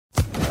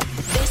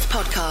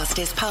podcast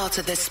is part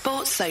of the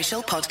Sports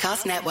Social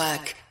Podcast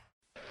Network.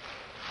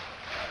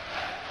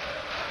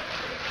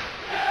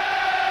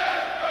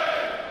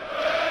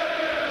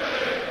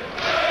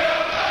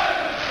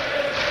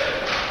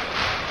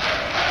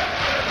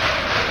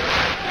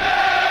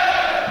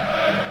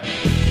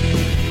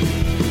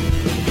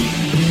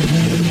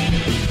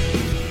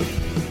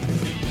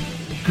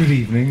 Good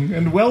evening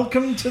and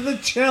welcome to the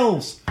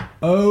Chels.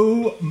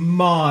 Oh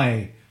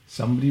my!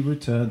 Somebody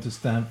returned to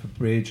Stamford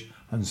Bridge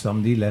and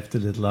somebody left a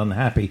little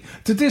unhappy.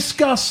 To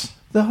discuss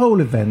the whole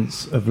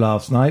events of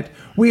last night,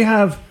 we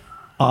have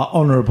our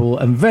honourable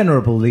and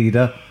venerable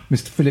leader,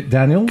 Mr. Philip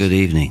Daniels. Good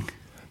evening.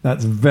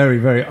 That's very,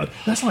 very...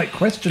 That's like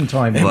question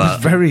time. It was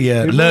very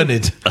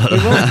learned.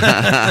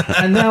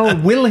 And now,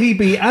 will he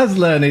be as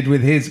learned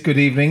with his good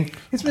evening?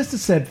 It's Mr.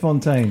 Seb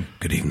Fontaine.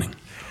 Good evening.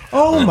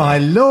 Oh, my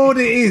Lord,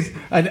 it is.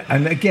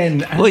 And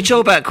again... Well, it's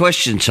all about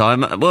question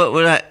time.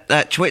 Well,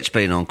 that Twit's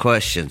been on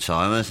question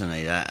time, hasn't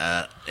he?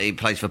 He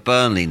plays for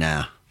Burnley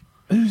now.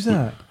 Who's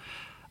that?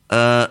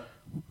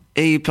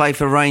 He played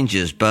for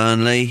Rangers,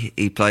 Burnley.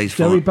 He plays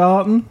for... Joey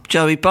Barton?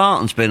 Joey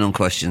Barton's been on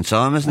question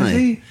time, hasn't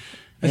he?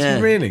 Has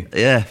he really?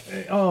 Yeah.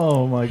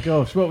 Oh, my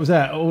gosh. What was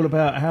that? All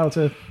about how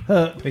to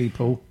hurt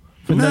people?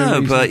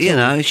 No, but, you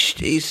know,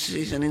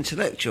 he's an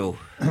intellectual.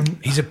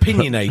 He's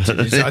opinionated,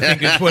 I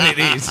think is what it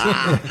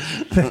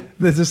is.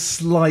 There's a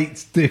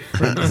slight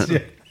difference.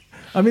 Yeah.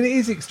 I mean, it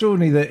is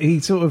extraordinary that he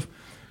sort of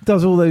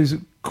does all those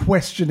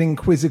questioning,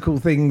 quizzical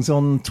things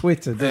on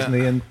Twitter, doesn't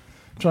he? And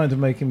trying to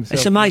make himself...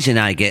 It's amazing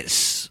how he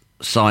gets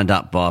signed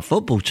up by a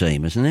football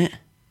team, isn't it?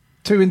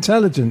 Too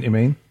intelligent, you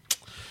mean?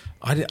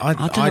 I didn't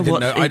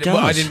know.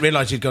 I didn't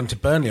realise he'd gone to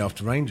Burnley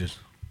after Rangers.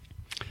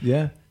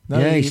 Yeah. No,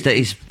 yeah, he's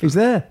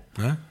there.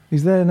 Huh?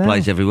 He's there now.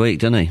 Plays every week,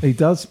 doesn't he? He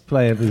does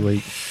play every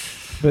week.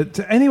 But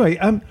anyway,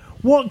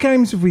 what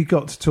games have we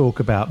got to talk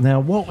about now?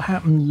 What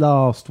happened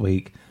last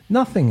week?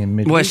 Nothing in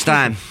midweek. West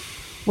Ham.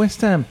 West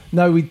Ham.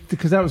 No,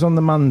 because that was on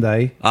the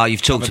Monday. Oh,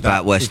 you've talked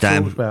about West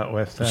Ham. Talked about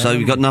West Ham. So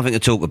you've got nothing to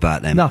talk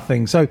about then?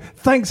 Nothing. So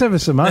thanks ever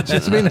so much.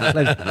 It's been a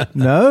pleasure.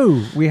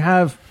 No, we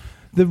have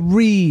the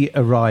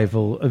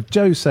re-arrival of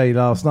Jose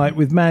last night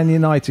with Man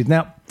United.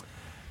 Now,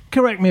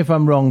 correct me if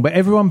I'm wrong, but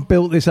everyone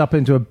built this up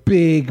into a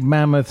big,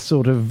 mammoth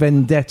sort of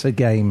vendetta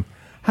game.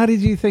 How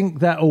did you think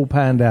that all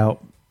panned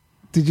out?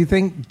 Did you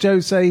think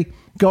Jose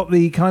got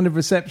the kind of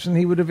reception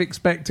he would have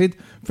expected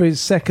for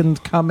his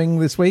second coming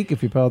this week,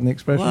 if you pardon the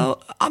expression?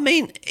 Well, I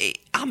mean,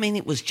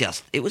 it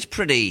was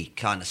pretty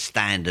kind of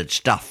standard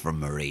stuff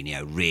from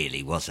Mourinho,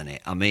 really, wasn't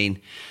it? I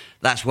mean,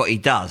 that's what he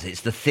does. It's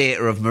the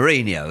theatre of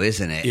Mourinho,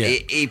 isn't it? Yeah.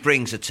 He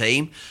brings a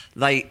team.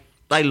 They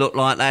look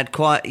like they had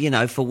quite,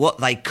 for what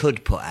they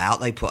could put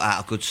out, they put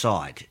out a good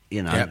side,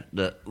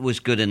 that was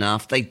good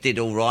enough. They did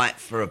all right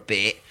for a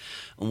bit.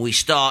 And we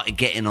started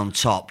getting on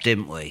top,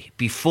 didn't we?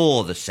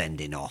 Before the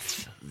sending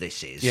off,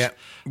 this is. Yeah,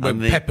 when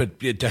Pepper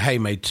De Gea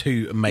made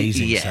two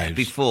amazing saves. Yeah,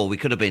 before. We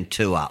could have been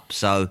 2 up.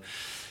 So,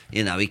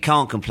 he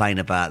can't complain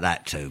about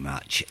that too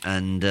much.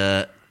 And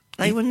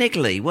they were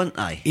niggly, weren't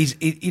they?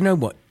 You know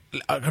what?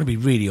 I've got to be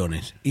really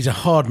honest. He's a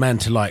hard man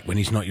to like when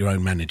he's not your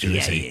own manager, yeah,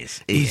 is he? He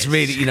is. He's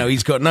really,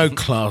 he's got no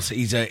class.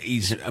 He's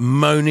a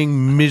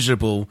moaning,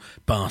 miserable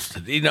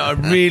bastard. He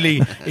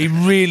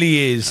really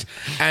is.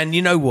 And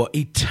you know what?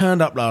 He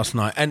turned up last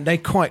night, and they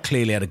quite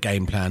clearly had a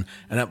game plan,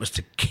 and that was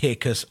to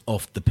kick us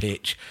off the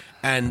pitch.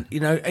 And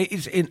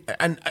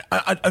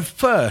at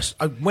first,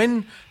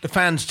 when the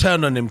fans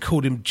turned on him,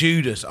 called him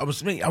Judas, I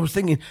was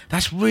thinking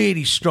that's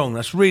really strong.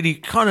 That's really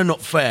kind of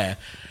not fair.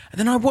 And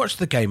then I watched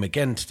the game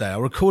again today. I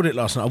recorded it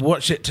last night. I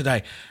watched it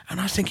today. And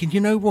I was thinking, you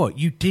know what?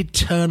 You did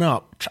turn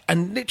up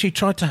and literally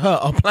tried to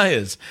hurt our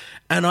players.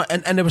 And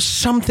there was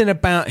something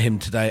about him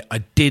today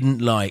I didn't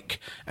like.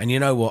 And you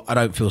know what? I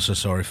don't feel so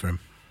sorry for him.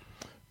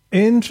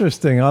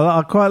 Interesting.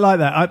 I quite like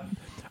that.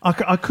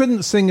 I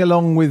couldn't sing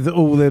along with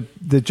all the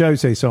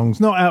Jose songs.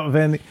 Not out of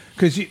any...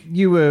 Because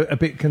you were a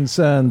bit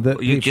concerned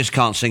that... You just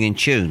can't sing in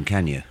tune,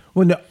 can you?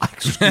 Well, no,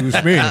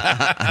 excuse me.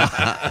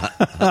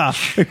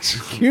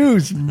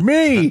 Excuse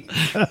me.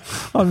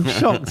 I'm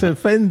shocked,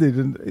 offended,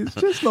 and it's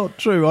just not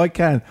true. I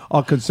can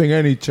sing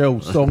any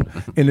Chelsea song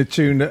in a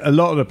tune that a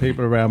lot of the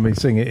people around me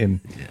sing it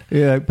in.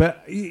 Yeah,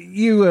 but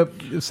you were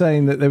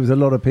saying that there was a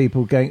lot of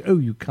people going, "Oh,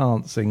 you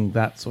can't sing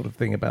that sort of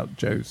thing about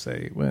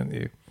Jose," weren't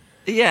you?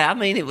 Yeah, I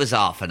mean, it was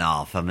half and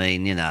half. I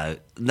mean,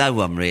 no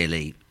one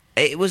really...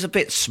 It was a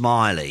bit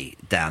smiley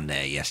down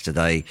there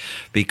yesterday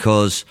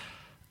because...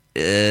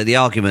 the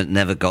argument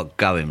never got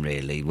going,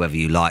 really, whether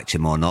you liked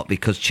him or not,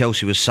 because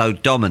Chelsea was so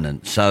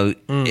dominant. So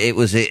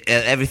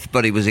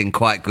everybody was in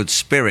quite good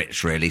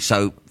spirits, really.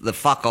 So the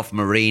fuck off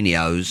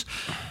Mourinho's,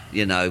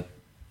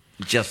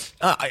 just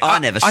I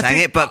never sang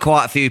it, but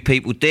quite a few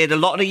people did. A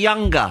lot of the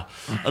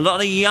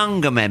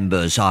younger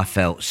members, I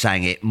felt,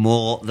 sang it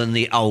more than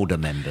the older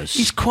members.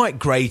 He's quite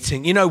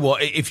grating. You know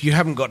what? If you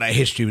haven't got that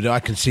history with it,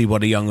 I can see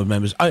what the younger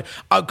members. I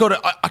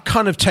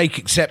kind of take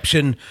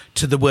exception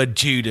to the word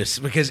Judas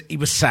because he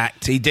was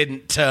sacked. He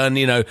didn't turn.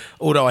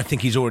 Although I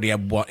think he's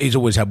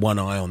always had one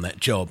eye on that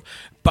job.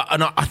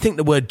 and I think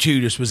the word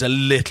Judas was a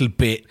little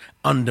bit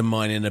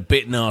undermining, a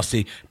bit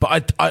nasty.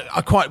 But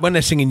I quite, when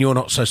they're singing "You're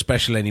Not So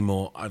Special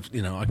Anymore," I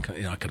could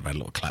have had a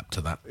little clap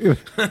to that.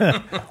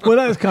 Well,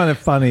 that was kind of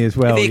funny as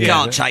well. If you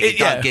can't take it,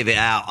 don't give it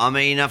out. I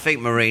mean, I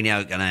think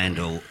Mourinho can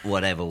handle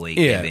whatever we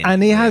give him.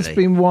 And he has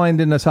been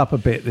winding us up a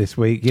bit this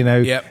week.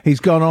 He's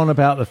gone on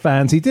about the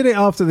fans. He did it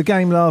after the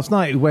game last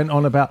night. He went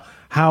on about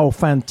how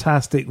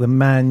fantastic the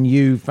Man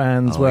U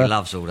fans were. He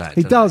loves all that.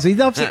 He does. He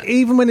loves it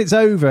even when it's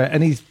over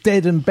and he's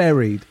dead and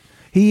buried.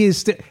 He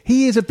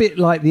is a bit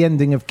like the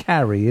ending of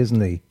Carrie,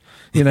 isn't he?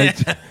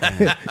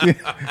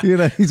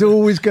 He's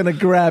always going to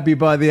grab you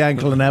by the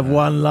ankle and have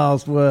one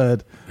last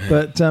word.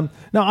 But no,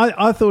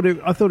 I thought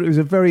it was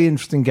a very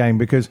interesting game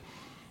because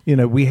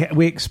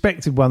we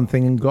expected one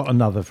thing and got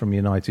another from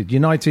United.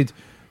 United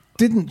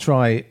didn't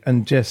try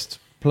and just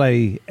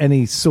play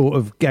any sort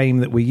of game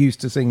that we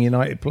used to seeing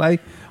United play.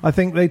 I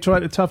think they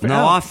tried to tough it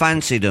out. No, I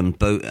fancied them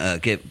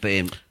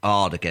being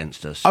hard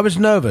against us. I was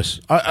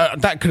nervous.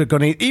 That could have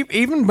gone...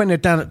 Even when they're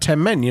down at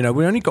 10 men,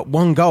 we only got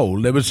one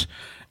goal. There was...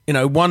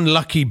 one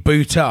lucky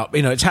boot up.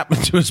 It's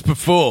happened to us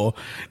before.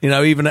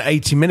 Even at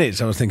 80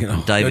 minutes, I was thinking,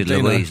 David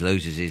Luiz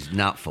loses his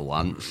nut for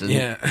once, and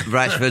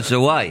Rashford's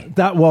away.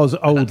 That was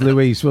old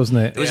Luiz, wasn't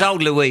it? It was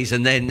old Luiz,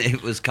 and then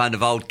it was kind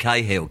of old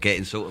Cahill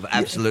getting sort of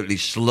absolutely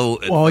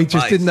slaughtered. Well, he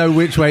just didn't know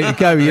which way to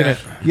go.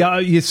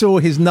 You saw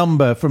his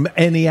number from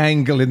any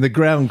angle in the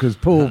ground because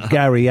poor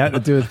Gary had to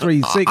do a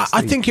 360.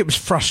 I think it was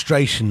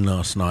frustration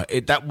last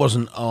night. That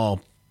wasn't our...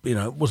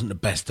 it wasn't the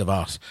best of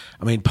us.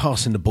 I mean,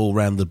 passing the ball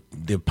around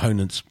the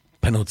opponent's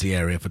penalty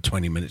area for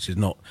 20 minutes is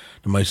not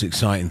the most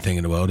exciting thing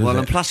in the world, is it?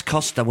 And plus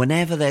Costa,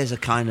 whenever there's a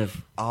kind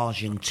of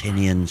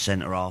Argentinian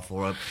centre-half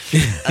or a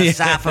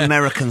South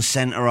American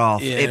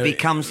centre-half, it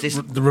becomes this...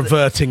 The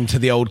reverting to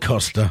the old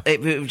Costa.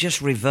 It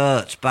just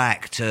reverts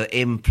back to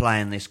him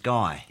playing this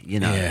guy,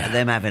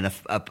 them having a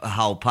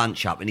whole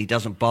punch-up, and he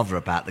doesn't bother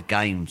about the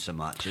game so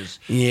much as...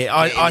 Yeah,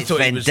 I thought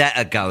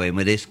vendetta going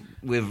with this...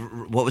 With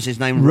what was his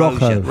name?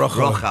 Rocco.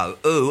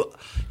 Who,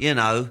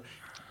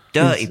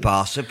 dirty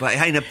bastard, but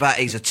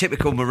he's a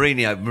typical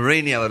Mourinho.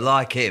 Mourinho would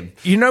like him.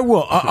 You know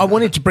what? I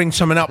wanted to bring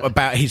something up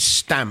about his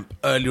stamp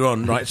earlier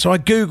on, right? So I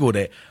Googled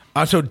it.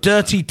 I saw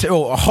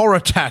or horror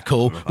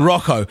tackle,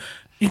 Rocco.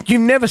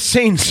 You've never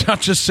seen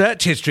such a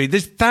search history.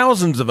 There's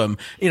thousands of them.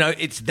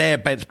 It's there,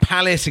 but it's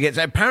Palace against...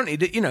 Apparently,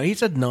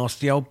 he's a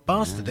nasty old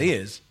bastard, he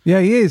is.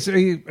 Yeah, he is.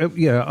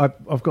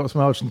 I've got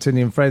some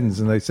Argentinian friends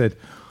and they said...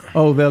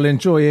 Oh, they'll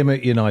enjoy him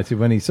at United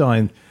when he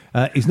signed.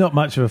 He's not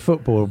much of a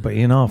footballer, but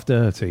he's half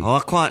dirty. Oh,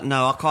 I quite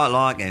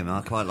like him.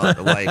 I quite like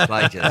the way he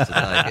played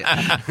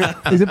yesterday.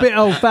 He's a bit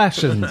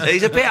old-fashioned.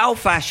 He's a bit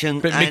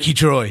old-fashioned. Bit Mickey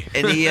Troy.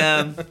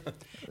 And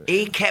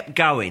he kept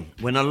going.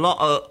 When I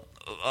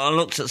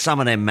looked at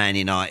some of them Man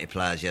United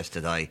players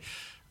yesterday,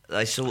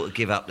 they sort of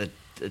give up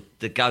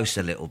the ghost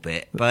a little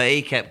bit. But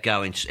he kept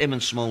going. Him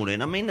and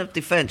Smalling. I mean, the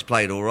defence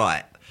played all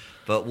right,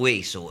 but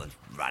we sort of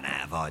ran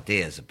out of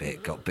ideas a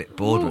bit, got a bit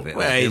bored with it.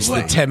 Well, it's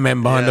the 10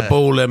 men behind the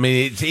ball. I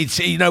mean, it's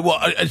you know what?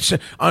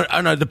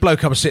 I know the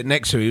bloke I was sitting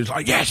next to, he was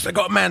like, "Yes, they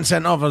got a man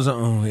sent off." I was like,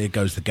 "Oh, here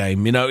goes the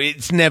game."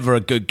 It's never a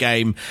good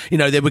game.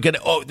 They were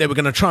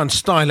going to try and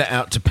style it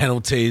out to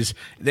penalties.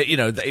 They're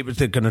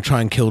going to try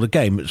and kill the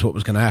game. It's what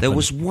was going to happen. There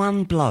was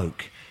one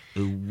bloke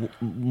who,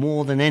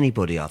 more than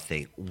anybody, I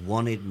think,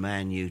 wanted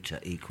Man U to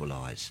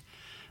equalise,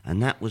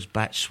 and that was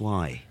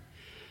Batshuayi.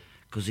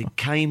 Because he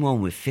came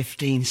on with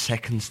 15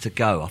 seconds to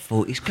go. I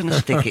thought, he's going to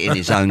stick it in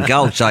his own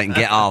goal so he can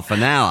get half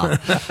an hour.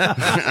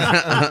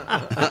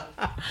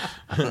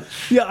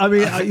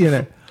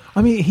 Yeah,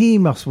 I mean, he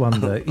must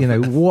wonder,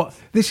 what...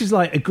 This is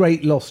like a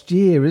great lost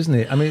year, isn't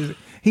it? I mean,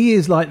 he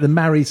is like the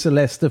Marie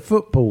Celeste of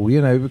football,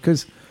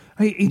 because...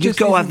 You've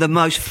got to have the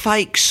most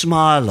fake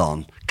smile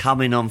on,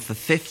 coming on for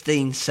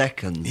 15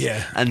 seconds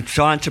and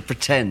trying to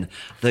pretend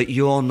that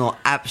you're not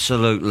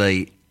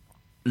absolutely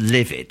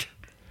livid.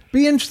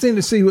 Be interesting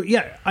to see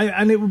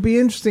and it would be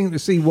interesting to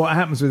see what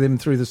happens with him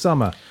through the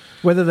summer,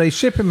 whether they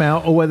ship him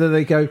out or whether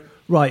they go,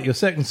 right, your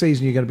second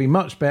season you're going to be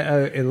much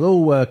better, it'll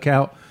all work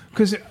out,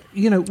 because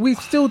we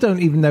still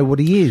don't even know what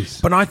he is.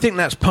 But I think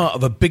that's part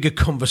of a bigger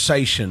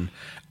conversation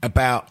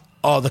about,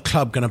 are the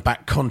club going to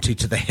back Conte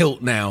to the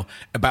hilt now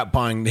about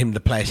buying him the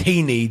players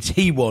he needs,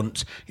 he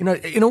wants.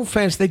 In all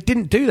fairness, they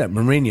didn't do that,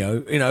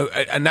 Mourinho,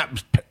 and that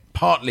was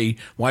partly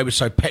why he was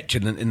so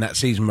petulant in that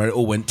season where it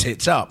all went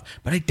tits up.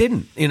 But they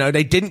didn't.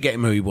 They didn't get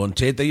him who he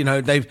wanted.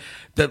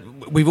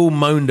 We've all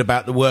moaned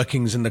about the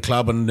workings in the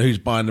club and who's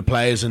buying the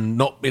players and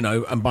not,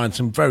 and buying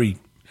some very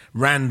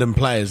random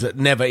players that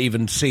never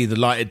even see the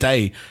light of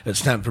day at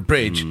Stamford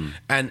Bridge.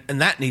 And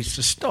that needs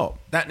to stop.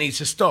 That needs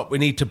to stop. We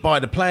need to buy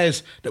the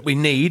players that we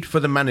need for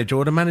the manager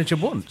or the manager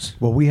wants.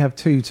 Well, we have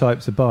two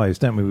types of buys,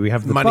 don't we? We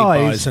have the money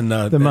buys and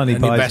the money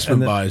and buys,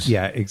 investment buys.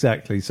 Yeah,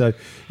 exactly. So,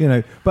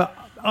 but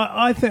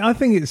I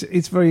think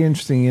it's very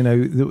interesting,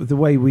 the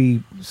way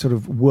we sort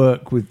of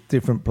work with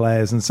different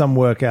players, and some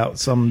work out,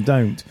 some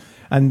don't.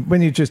 And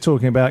when you're just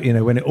talking about,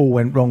 when it all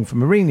went wrong for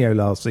Mourinho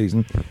last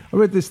season, I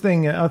read this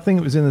thing, I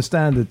think it was in the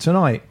Standard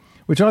tonight,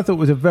 which I thought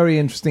was a very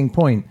interesting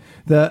point.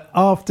 That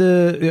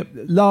after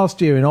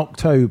last year in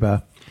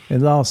October,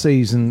 in last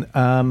season,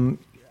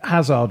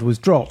 Hazard was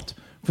dropped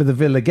for the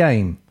Villa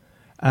game.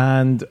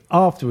 And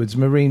afterwards,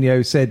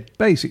 Mourinho said,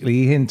 basically,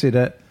 he hinted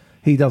at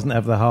he doesn't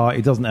have the heart,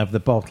 he doesn't have the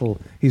bottle,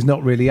 he's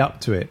not really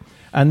up to it.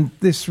 And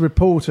this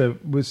reporter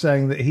was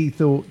saying that he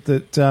thought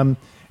that,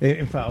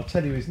 in fact, I'll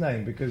tell you his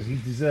name because he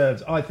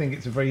deserves, I think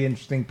it's a very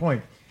interesting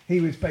point. He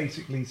was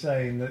basically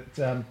saying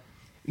that,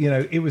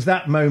 it was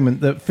that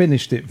moment that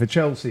finished it for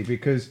Chelsea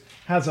because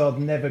Hazard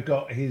never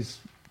got his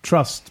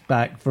trust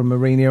back from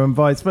Mourinho and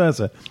vice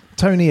versa.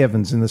 Tony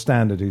Evans in the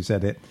Standard who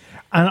said it.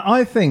 And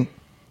I think,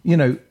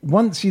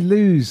 once you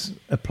lose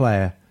a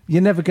player,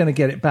 you're never going to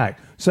get it back.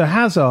 So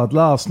Hazard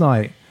last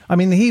night, I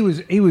mean, he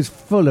was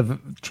full of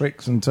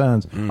tricks and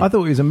turns. I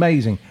thought he was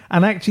amazing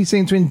and actually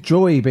seemed to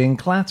enjoy being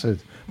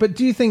clattered. But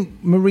do you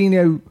think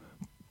Mourinho,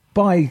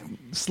 by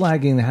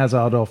slagging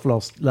Hazard off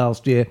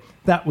last year,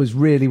 that was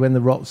really when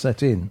the rot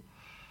set in?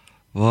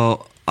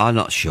 Well, I'm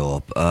not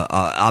sure.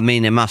 I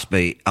mean, it must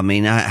be. I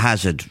mean,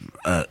 Hazard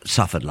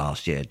suffered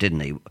last year, didn't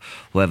he?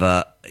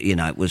 Whether,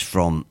 it was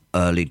from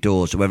early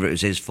doors, or whether it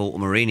was his fault or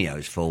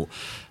Mourinho's fault.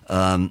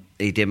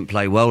 He didn't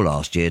play well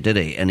last year, did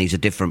he? And he's a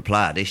different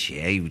player this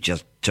year. He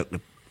just took the...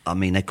 I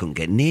mean, they couldn't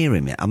get near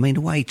him. I mean,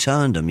 the way he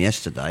turned them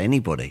yesterday,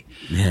 anybody.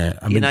 Yeah.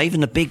 I mean,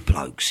 even the big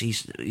blokes,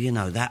 he's,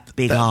 that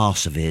big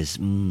arse of his.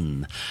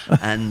 And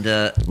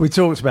we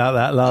talked about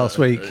that last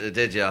week.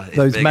 Did you?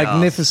 Those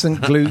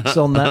magnificent glutes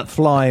on that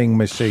flying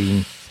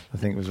machine, I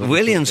think was what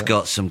Williams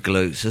got some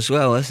glutes as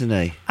well, hasn't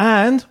he?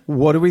 And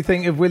what do we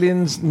think of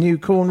Williams' new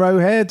cornrow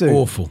hairdo?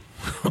 Awful.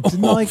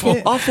 Didn't like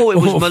it? I thought it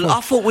was. I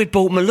thought we'd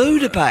brought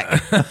Malouda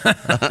back.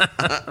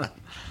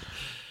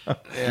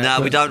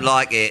 No, we don't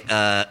like it,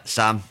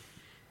 Sam.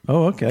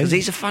 Oh, okay. Because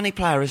he's a funny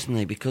player, isn't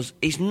he? Because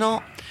he's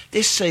not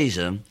this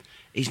season.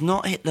 He's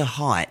not hit the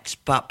heights,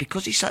 but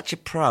because he's such a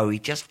pro, he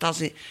just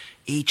does it.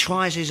 He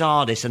tries his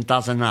hardest and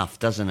does enough,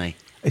 doesn't he?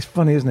 It's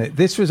funny, isn't it?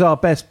 This was our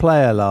best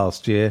player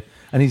last year,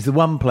 and he's the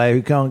one player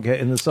who can't get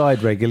in the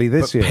side regularly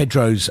this year.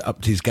 Pedro's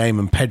upped his game,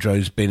 and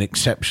Pedro's been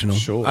exceptional.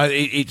 Sure.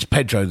 It's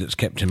Pedro that's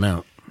kept him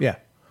out. Yeah.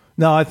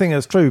 No, I think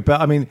that's true.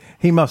 But, I mean,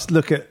 he must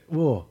look at...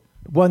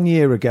 1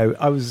 year ago,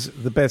 I was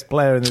the best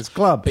player in this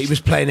club. But he was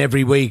playing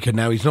every week, and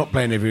now he's not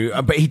playing every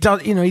week. But he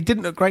does, he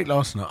didn't look great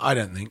last night, I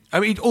don't think.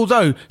 I mean,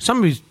 although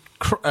some of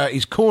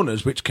his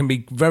corners, which can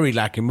be very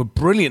lacking, were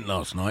brilliant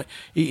last night.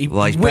 He he's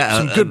whipped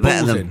some good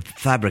balls than in.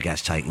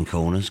 Fabregas taking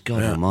corners.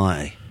 God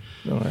almighty.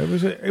 No,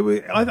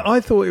 I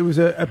thought it was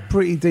a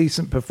pretty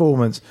decent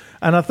performance.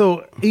 And I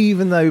thought,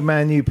 even though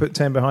Man U put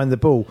 10 behind the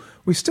ball,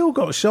 we still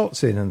got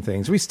shots in and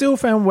things. We still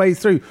found way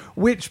through,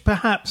 which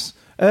perhaps...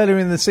 earlier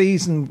in the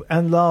season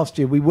and last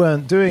year, we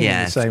weren't doing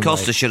it the same way.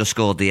 Costa should have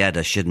scored the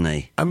header, shouldn't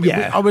he?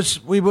 Yeah. I was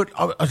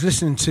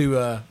listening to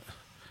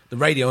the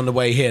radio on the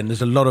way here, and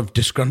there's a lot of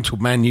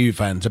disgruntled Man U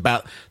fans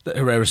about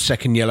Herrera's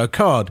second yellow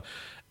card.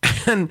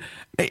 And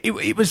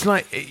it was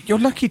like, you're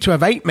lucky to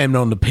have 8 men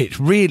on the pitch,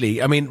 really.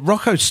 I mean,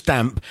 Rocco's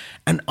stamp,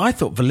 and I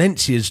thought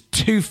Valencia's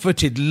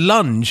 2-footed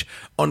lunge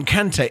on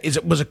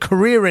Kante was a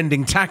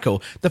career-ending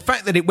tackle. The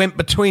fact that it went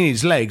between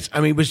his legs,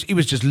 I mean, he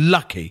was just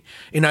lucky.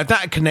 If that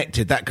had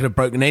connected, that could have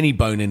broken any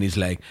bone in his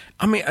leg.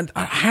 I mean,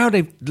 how are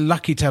they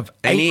lucky to have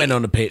 8 men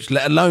on the pitch,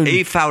 let alone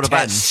He fouled 10?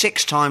 about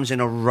 6 times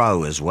in a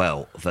row as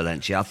well,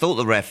 Valencia. I thought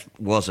the ref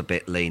was a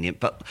bit lenient,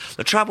 but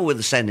the trouble with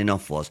the sending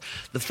off was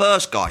the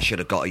first guy should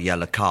have got a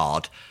yellow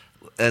card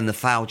and the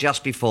foul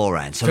just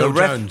beforehand. So Phil the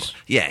ref, Jones.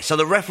 Yeah, so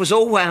the ref was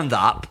all wound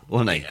up,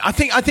 wasn't he? I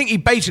think he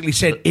basically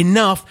said,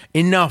 enough,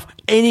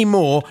 any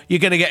more, you're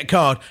going to get a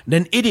card.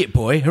 Then idiot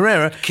boy,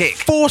 Herrera, Kick.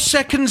 4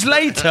 seconds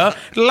later,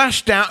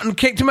 lashed out and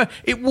kicked him out.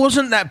 It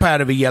wasn't that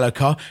bad of a yellow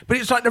card, but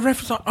it's like the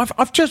ref was like,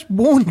 I've just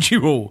warned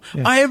you all.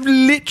 Yeah. I have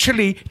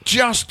literally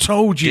just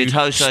told you, Did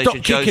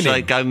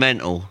Jose go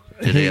mental?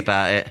 Did he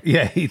about it?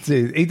 Yeah, he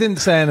did. He didn't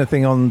say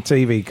anything on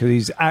TV because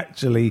he's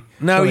actually...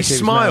 No, he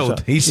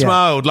smiled. He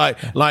smiled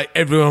like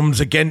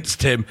everyone's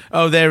against him.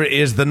 Oh, there it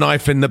is, the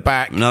knife in the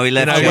back. No, he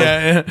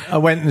left. I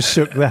went and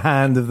shook the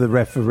hand of the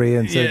referee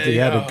and said he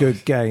had a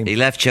good game. He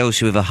left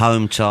Chelsea with a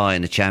home tie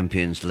in the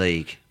Champions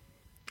League.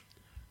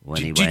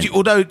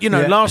 Although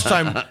last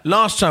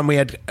time we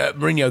had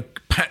Mourinho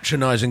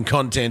patronising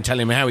Conte and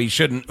telling him how he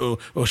shouldn't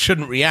or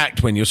shouldn't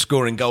react when you're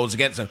scoring goals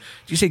against him.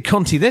 Do you see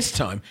Conte this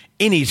time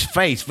in his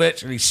face,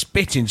 virtually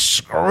spitting,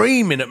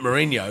 screaming at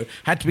Mourinho,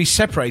 had to be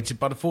separated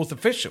by the fourth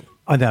official?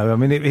 I know. I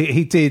mean,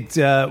 he did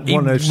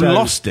want to show...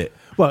 lost it.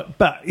 Well,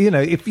 but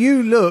if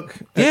you look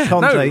at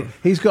Conte,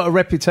 he's got a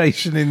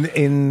reputation in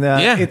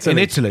Italy. In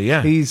Italy,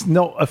 yeah. He's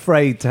not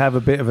afraid to have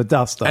a bit of a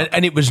dust up.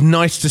 And it was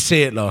nice to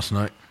see it last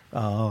night.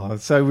 Oh,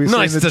 so we've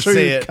nice seen the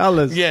true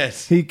colours.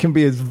 Yes, he can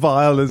be as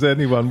vile as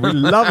anyone. We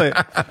love it,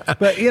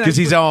 but because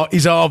he's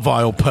our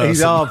vile person.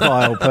 He's our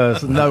vile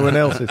person. No one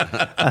else is,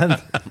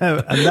 and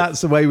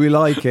that's the way we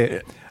like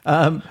it.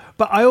 But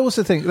I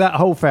also think that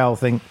whole foul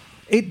thing.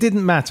 it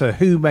didn't matter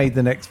who made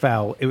the next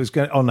foul. It was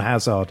on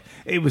Hazard.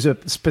 It was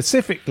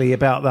specifically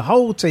about the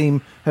whole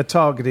team had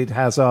targeted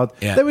Hazard.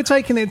 Yeah. They were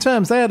taking it in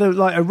turns. They had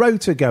a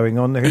rota going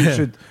on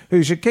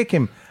who should kick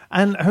him.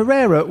 And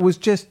Herrera was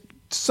just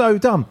so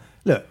dumb.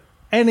 Look,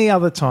 any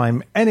other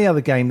time, any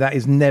other game, that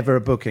is never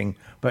a booking.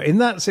 But in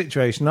that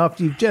situation,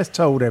 after you've just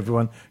told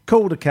everyone,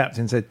 called a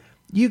captain, said,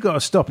 you got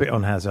to stop it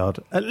on Hazard,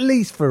 at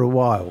least for a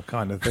while,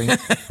 kind of thing.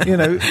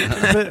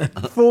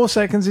 But 4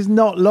 seconds is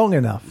not long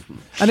enough.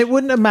 And it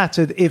wouldn't have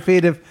mattered if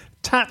he'd have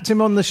tapped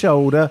him on the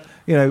shoulder,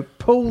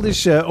 pulled his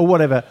shirt or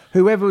whatever.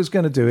 Whoever was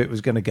going to do it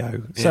was going to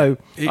go. Yeah. So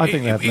I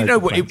think they have no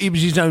complaints. It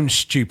was his own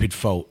stupid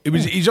fault.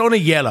 He's on a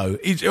yellow.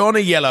 He's on a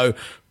yellow.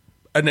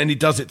 And then he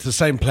does it to the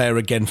same player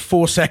again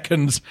 4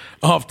 seconds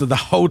after the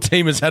whole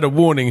team has had a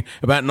warning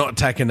about not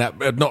attacking that,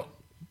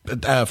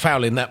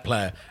 fouling that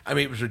player. I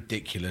mean, it was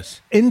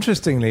ridiculous.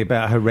 Interestingly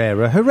about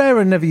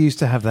Herrera never used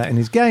to have that in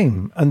his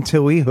game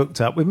until he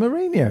hooked up with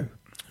Mourinho.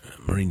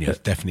 Mourinho's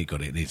definitely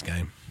got it in his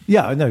game.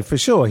 Yeah, I know, for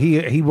sure.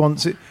 He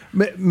wants it.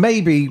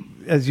 Maybe,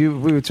 as we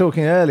were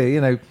talking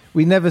earlier,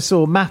 we never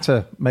saw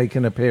Mata make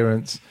an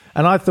appearance.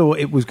 And I thought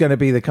it was going to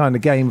be the kind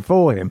of game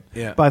for him.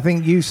 Yeah. But I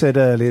think you said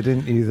earlier,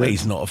 didn't you? That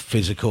he's not a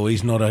physical.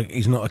 He's not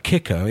a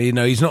kicker.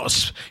 He's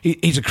not.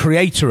 He's a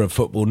creator of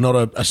football,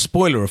 not a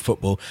spoiler of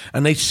football.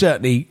 And they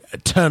certainly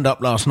turned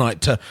up last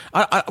night to.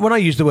 When I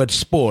use the word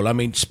spoil, I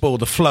mean spoil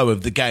the flow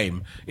of the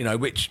game.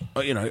 If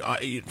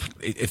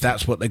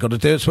that's what they got to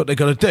do, it's what they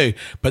got to do.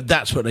 But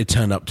that's what they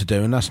turned up to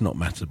do, and that's not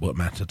what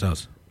Mata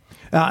does.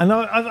 And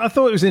I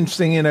thought it was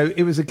interesting.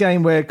 It was a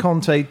game where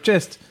Conte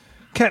just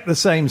kept the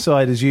same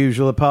side as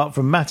usual, apart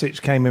from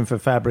Matic came in for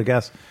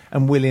Fabregas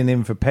and Willian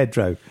in for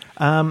Pedro.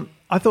 I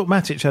thought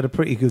Matic had a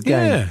pretty good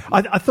game. Yeah.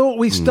 I thought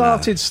we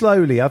started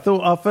slowly. I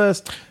thought our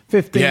first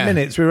 15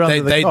 minutes we were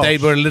under the cosh. They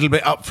were a little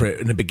bit up for it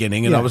in the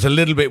beginning, and I was a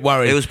little bit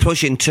worried. It was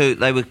pushing too.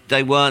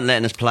 They weren't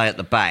letting us play at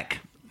the back,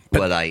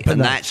 were they? And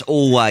that's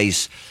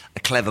always a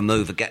clever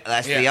move.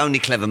 That's the only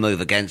clever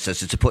move against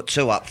us, is to put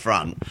two up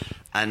front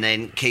and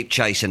then keep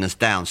chasing us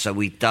down so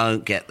we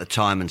don't get the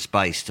time and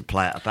space to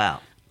play it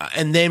about.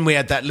 And then we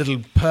had that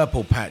little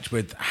purple patch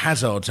with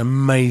Hazard's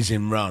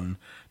amazing run,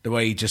 the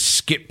way he just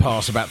skipped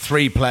past about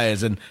three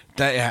players and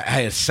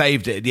they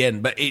saved it at the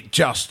end. But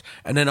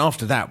and then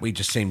after that, we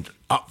just seemed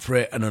up for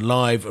it and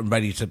alive and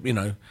ready to,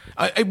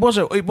 It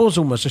was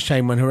almost a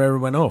shame when Herrera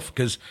went off,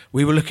 because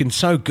we were looking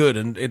so good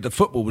and the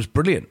football was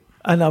brilliant.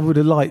 And I would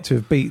have liked to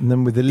have beaten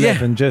them with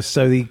 11 just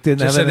so he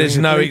didn't have anything. There's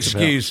no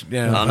excuse.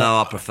 Yeah. I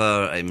know, I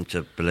prefer him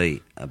to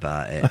bleat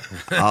about it.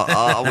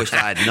 I wish I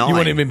had 9. You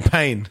want him in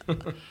pain.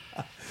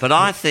 But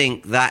I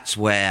think that's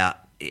where,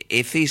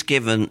 if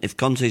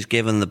Conte's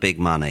given the big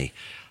money,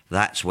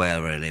 that's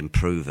where it'll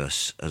improve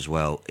us as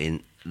well.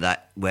 In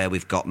that, where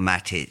we've got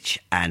Matic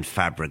and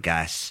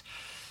Fabregas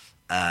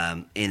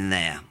in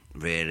there.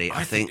 Really,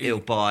 I think he'll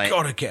buy.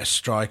 Got to get a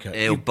striker.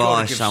 He'll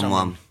buy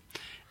someone.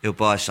 He'll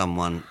buy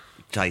someone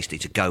tasty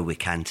to go with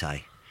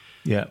Kante.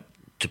 Yeah.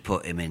 To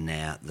put him in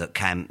there that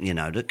can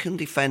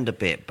defend a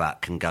bit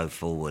but can go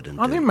forward.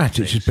 And I think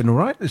Matic has been all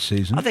right this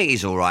season. I think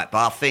he's all right,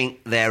 but I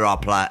think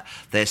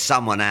there's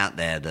someone out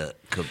there that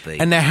could be.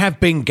 And there have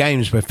been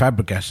games where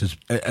Fabregas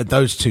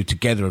those two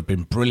together have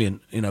been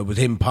brilliant. With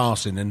him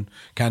passing and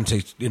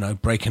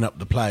Kante, breaking up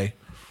the play.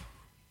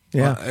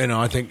 Yeah,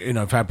 I think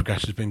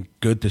Fabregas has been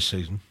good this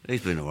season.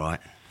 He's been all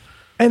right.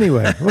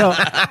 Anyway, well,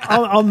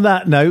 on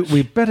that note,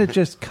 we better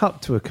just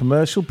cut to a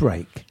commercial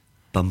break.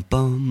 Bum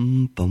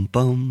bum bum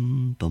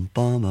bum bum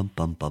bum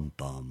bum bum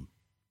bum.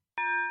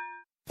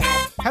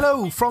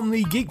 Hello from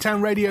the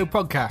Geektown Radio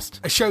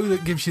podcast, a show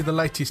that gives you the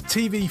latest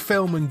TV,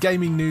 film and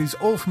gaming news,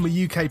 all from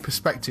a UK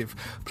perspective,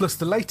 plus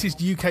the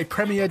latest UK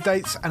premiere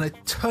dates and a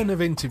ton of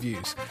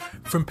interviews.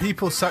 From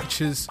people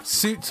such as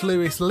Suits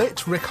Lewis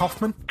Litt, Rick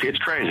Hoffman. It's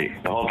crazy.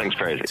 The whole thing's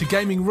crazy. To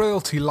gaming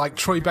royalty like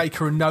Troy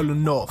Baker and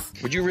Nolan North.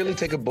 Would you really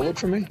take a bullet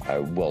for me?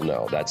 Well,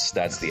 no, that's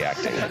the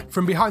acting.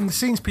 From behind the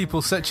scenes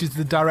people such as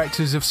the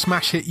directors of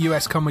smash hit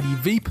US comedy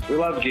Veep. We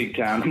love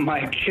Geektown.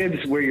 My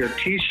kids wear your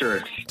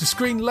t-shirts. To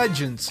screen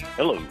legends.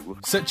 Hello.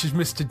 Such as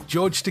Mr.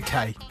 George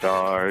Takei.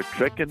 Star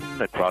trekking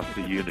across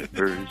the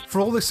universe. For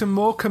all this and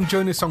more, come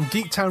join us on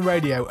Geektown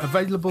Radio,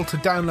 available to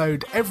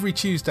download every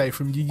Tuesday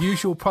from your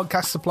usual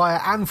podcast supplier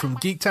and from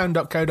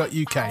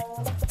geektown.co.uk.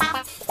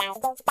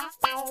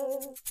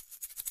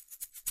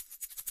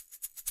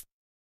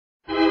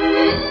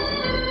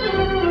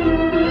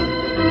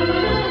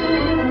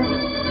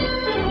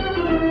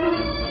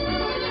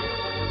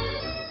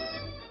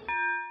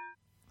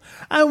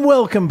 And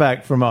welcome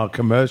back from our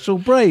commercial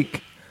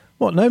break.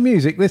 What, no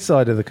music this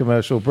side of the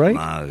commercial break?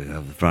 No,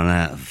 I've run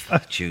out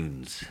of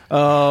tunes.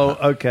 Oh,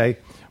 okay.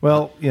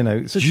 Well,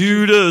 it's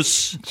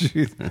Judas.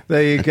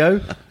 There you go.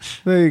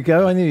 There you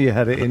go. I knew you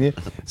had it in you.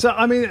 So,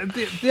 I mean,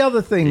 the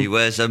other thing... He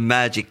wears a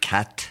magic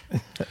cat.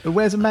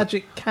 Wears a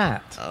magic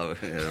cat? Oh,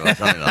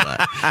 something like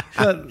that.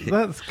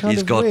 That's kind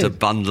He's of got weird. a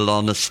bundle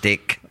on a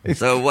stick.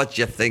 So what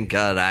you think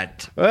of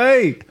that?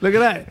 Hey, look at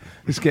that.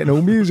 It's getting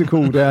all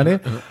musical down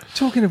here.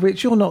 Talking of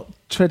which, you're not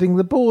treading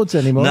the boards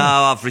anymore. No,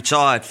 I've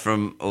retired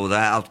from all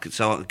that.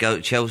 So I can go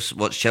to Chelsea,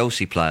 watch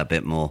Chelsea play a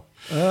bit more.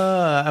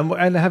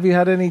 And have you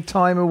had any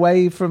time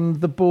away from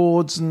the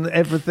boards and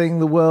everything,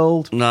 the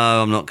world?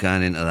 No, I'm not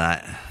going into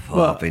that.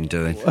 What I've been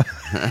doing.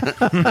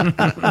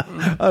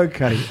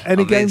 Okay. Any I've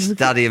been games?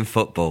 studying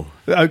football.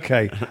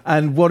 Okay.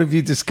 And what have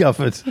you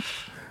discovered?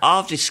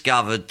 I've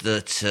discovered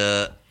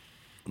that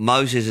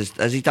Moses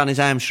has he done his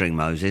hamstring?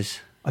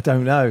 Moses, I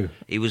don't know.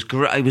 he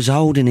was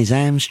holding his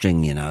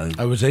hamstring, you know.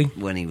 Oh, was he?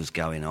 When he was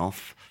going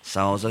off?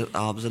 So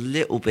I was a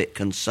little bit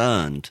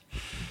concerned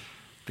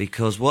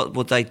because what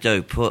would they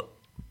do?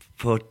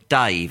 Put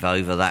Dave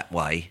over that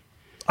way.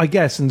 I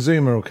guess, and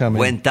Zuma will come in.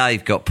 When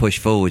Dave got pushed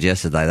forward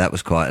yesterday, that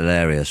was quite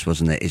hilarious,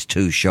 wasn't it? His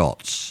 2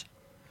 shots.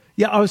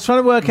 Yeah, I was trying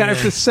to work out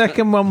if the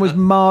second one was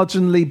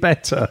marginally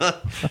better.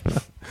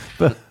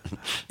 But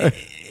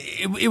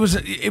It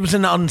was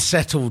an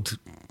unsettled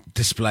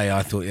display,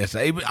 I thought,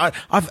 yesterday.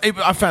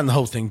 I found the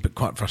whole thing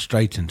quite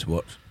frustrating to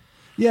watch.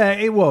 yeah,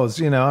 it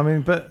was, I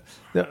mean, but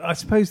I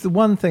suppose the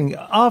one thing,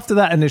 after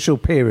that initial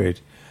period,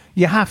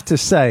 you have to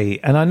say,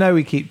 and I know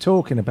we keep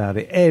talking about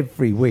it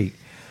every week,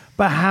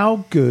 but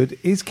how good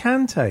is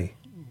Kante?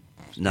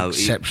 No,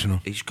 Exceptional.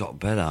 He's got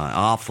better.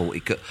 I thought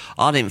he could.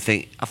 I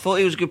thought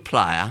he was a good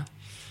player,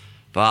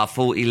 but I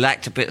thought he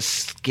lacked a bit of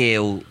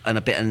skill and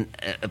a bit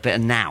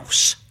of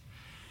nous.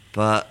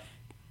 But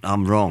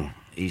I'm wrong.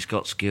 He's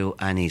got skill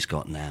and he's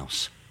got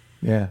nous.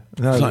 Yeah.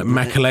 No, It's like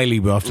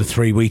Makelele after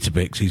 3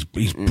 Weetabix.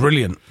 He's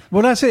brilliant.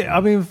 well, that's it. I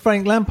mean,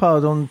 Frank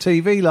Lampard on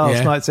TV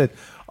last night said,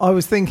 I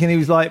was thinking he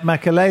was like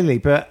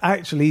Makelele, but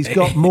actually he's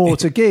got more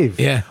to give.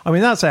 Yeah. I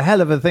mean, that's a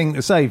hell of a thing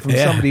to say from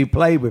somebody who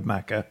played with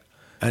Macca.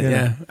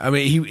 Yeah. I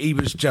mean, he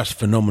was just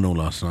phenomenal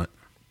last night.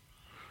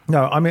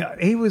 No, I mean,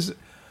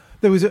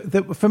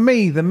 for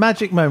me, the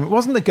magic moment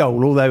wasn't the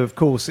goal, although, of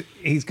course,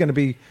 he's going to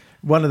be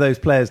one of those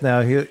players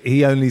now.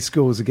 He only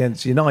scores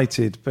against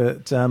United,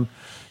 but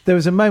there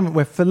was a moment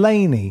where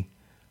Fellaini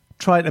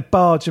tried to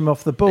barge him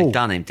off the ball. He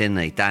done him, didn't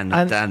he? Down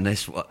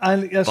this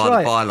and that's by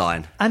right. the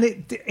byline. And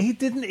he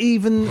didn't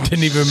even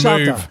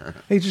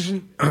move.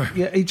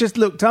 He just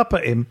looked up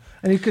at him,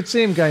 and you could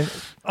see him going.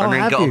 Oh, And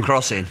then have got you? a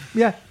cross in.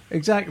 Yeah,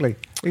 exactly.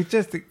 He's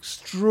just an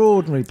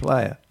extraordinary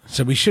player.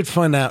 So we should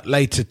find out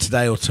later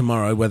today or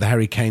tomorrow whether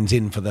Harry Kane's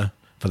in for the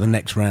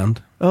next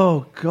round.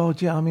 Oh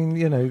God, yeah. I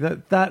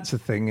mean, that's a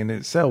thing in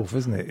itself,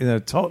 isn't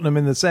it? Tottenham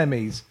in the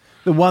semis,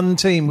 the one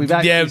team we've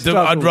actually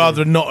struggled I'd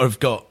rather with. not have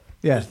got.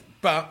 Yeah.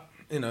 But,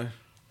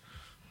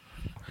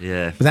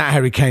 Yeah. without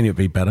Harry Kane, it would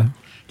be better.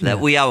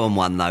 We owe them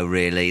one, though,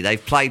 really.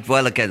 They've played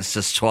well against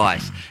us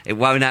twice. It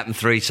won't happen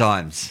 3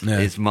 times,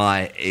 is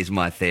my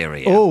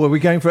theory. Yeah. Oh, are we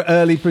going for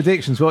early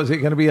predictions? What is it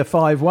going to be, a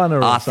 5-1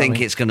 or I something?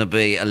 think it's going to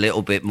be a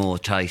little bit more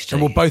tasty.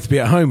 And we'll both be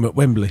at home at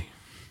Wembley.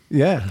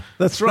 Yeah,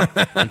 that's right.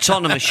 And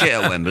Tottenham are shit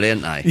at Wembley,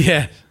 aren't they?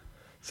 Yeah.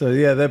 So,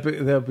 yeah,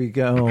 they'll be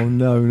going, oh,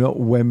 no, not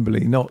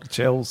Wembley, not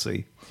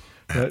Chelsea.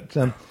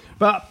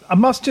 But I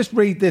must just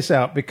read this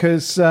out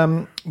because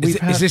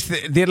Is this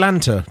the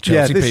Atlanta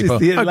Chelsea this people?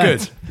 is the Atlanta. Oh,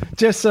 good.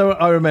 Just so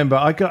I remember,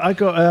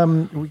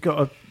 we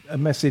got a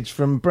message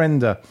from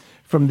Brenda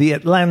from the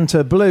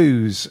Atlanta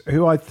Blues,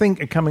 who I think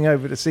are coming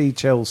over to see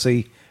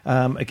Chelsea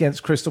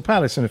against Crystal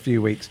Palace in a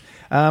few weeks.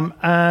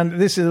 And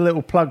this is a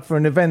little plug for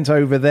an event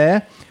over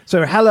there.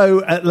 So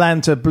hello,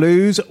 Atlanta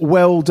Blues.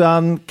 Well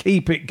done.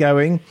 Keep it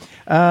going.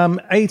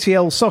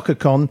 ATL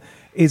SoccerCon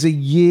is a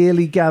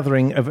yearly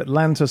gathering of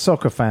Atlanta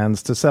soccer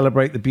fans to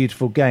celebrate the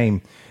beautiful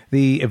game.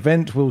 The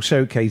event will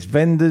showcase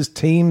vendors,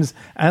 teams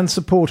and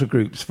supporter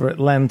groups for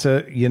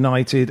Atlanta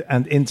United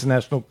and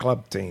international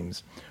club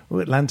teams.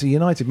 Well, Atlanta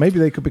United, maybe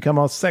they could become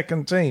our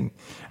second team.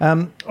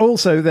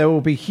 Also, there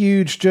will be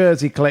huge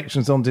jersey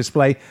collections on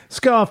display,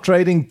 scarf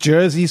trading,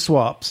 jersey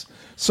swaps,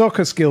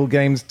 soccer skill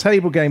games,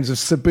 table games of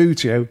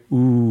Sabutio.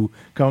 Ooh,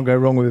 can't go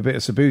wrong with a bit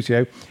of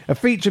Sabutio. A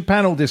featured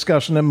panel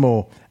discussion and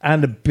more.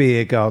 And a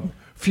beer garden.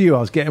 Phew,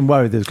 I was getting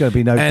worried there's going to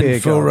be no beer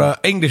garden. And for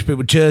English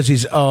people,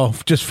 jerseys are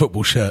just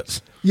football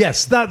shirts.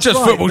 Yes, that's just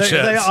right. football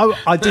shirts.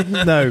 I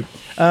didn't know.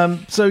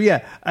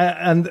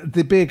 And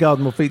the beer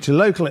garden will feature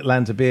local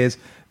Atlanta beers.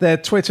 Their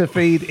Twitter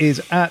feed is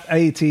at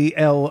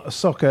ATL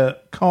Soccer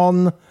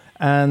Con.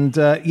 And,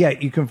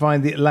 you can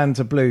find the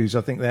Atlanta Blues. I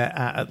think they're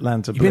at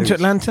Atlanta Blues. You been to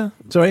Atlanta?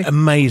 Sorry?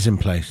 Amazing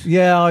place.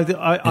 Yeah,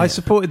 I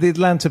supported the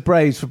Atlanta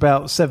Braves for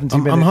about 70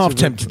 minutes. I'm half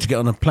tempted to get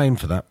on a plane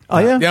for that. Oh,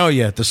 yeah? Oh,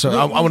 yeah.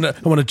 I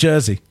want a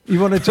jersey.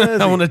 You want a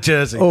jersey? I want a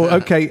jersey. Oh,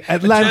 okay.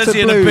 Atlanta a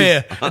jersey Blues. And a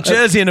beer. A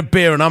jersey and a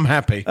beer, and I'm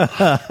happy.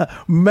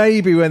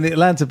 Maybe when the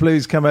Atlanta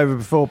Blues come over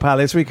before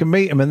Palace, we can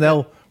meet them and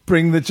they'll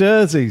bring the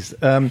jerseys.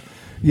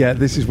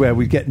 This is where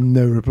we get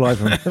no reply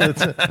from them.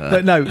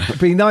 But no, it'd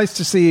be nice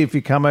to see you if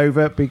you come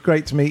over. It'd be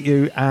great to meet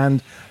you.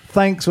 And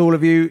thanks all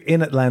of you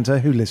in Atlanta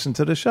who listen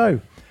to the show.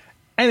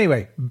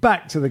 Anyway,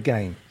 back to the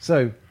game.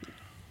 So,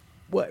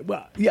 what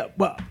do you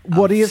think?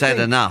 I've said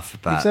enough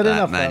about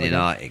that Man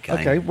United game.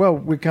 Okay, well,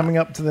 we're coming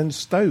up to then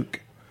Stoke.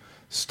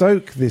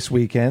 Stoke this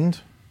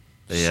weekend.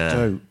 Yeah.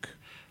 Stoke.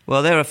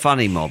 Well, they're a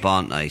funny mob,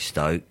 aren't they,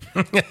 Stoke?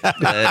 You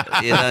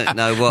don't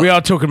know what... We are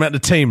talking about the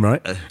team,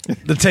 right?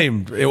 The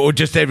team, or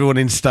just everyone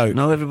in Stoke?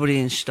 No, everybody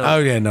in Stoke. Oh,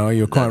 yeah, no,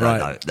 you're quite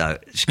right. No.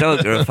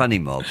 Stoke are a funny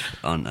mob,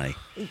 aren't they?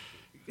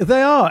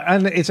 They are,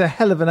 and it's a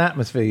hell of an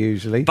atmosphere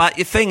usually. But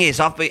the thing is,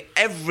 I've been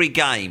every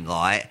game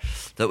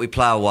that we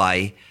play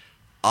away,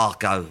 I'll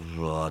go,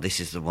 oh,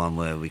 this is the one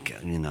where we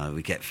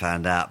get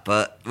found out.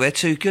 But we're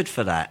too good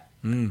for that.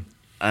 And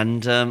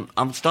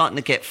I'm starting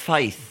to get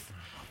faith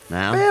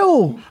now.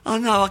 Bill! I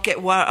know, I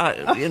get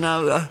worried,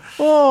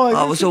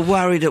 I was all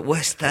worried at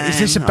West Ham. Is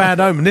this a bad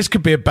omen? This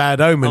could be a bad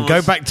omen.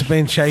 Go back to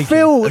being shaky.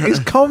 Phil is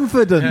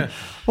confident. Yeah.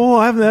 Oh,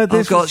 I haven't heard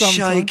this. I got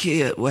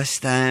shaky at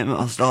West Ham.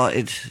 I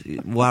started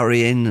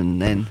worrying, and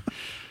then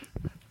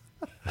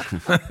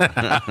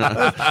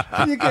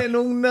you're getting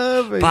all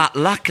nervy. But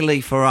luckily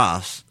for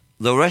us,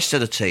 the rest of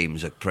the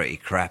teams are pretty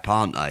crap,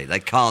 aren't they? They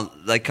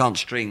can't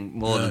string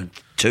more than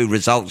 2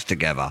 results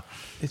together.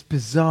 It's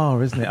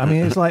bizarre, isn't it? I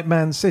mean, it's like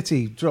Man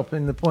City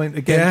dropping the point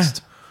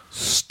against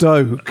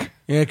Stoke.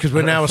 Yeah, because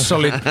we're now a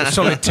solid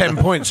 10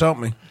 points,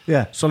 aren't we?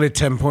 Yeah, solid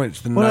 10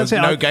 points.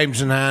 No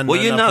games in hand.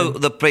 Well,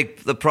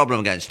 the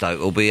problem against Stoke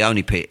will be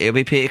it'll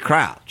be Peter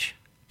Crouch.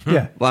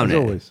 Yeah, won't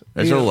it?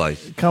 As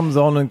always. It comes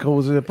on and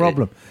causes a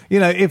problem.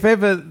 If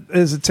ever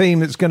there's a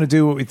team that's going to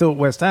do what we thought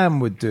West Ham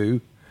would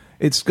do,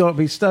 it's got to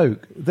be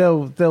Stoke.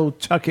 They'll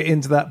chuck it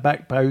into that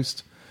back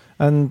post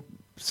and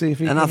see if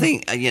he. And I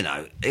think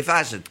if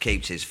Hazard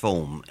keeps his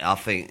form, I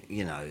think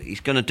he's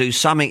going to do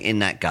something in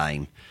that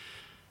game.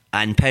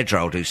 And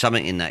Pedro will do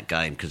something in that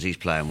game because he's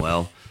playing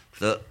well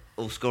that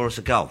will score us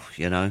a goal,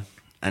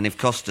 And if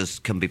Costas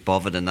can be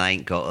bothered and they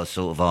ain't got a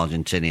sort of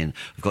Argentinian,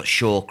 we've got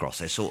Shawcross.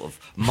 They're sort of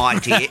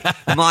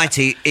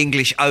mighty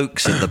English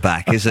oaks at the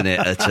back, isn't it,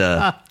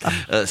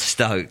 at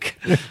Stoke?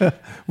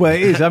 Well,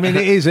 it is. I mean,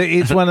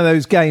 it's one of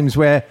those games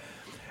where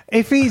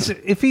if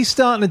he's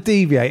starting to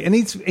deviate, and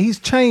he's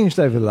changed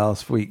over the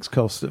last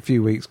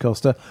few weeks,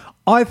 Costa,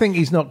 I think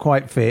he's not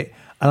quite fit.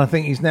 And I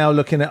think he's now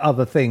looking at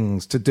other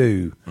things to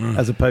do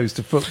as opposed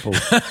to football.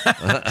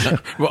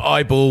 Well,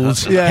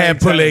 eyeballs, hair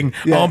pulling,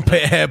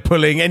 armpit hair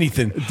pulling,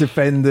 anything.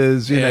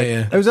 Defenders, you know.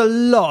 Yeah. There was a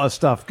lot of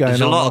stuff going on.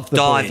 There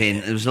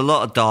was a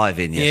lot of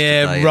diving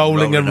yesterday. Yeah,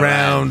 rolling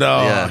around.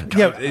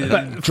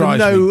 But for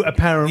no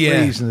apparent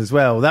reason as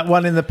well. That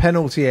one in the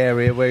penalty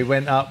area where he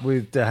went up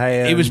with De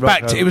Gea.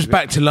 It was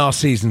back to last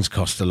season's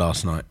Costa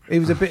last night. It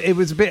was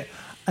a bit,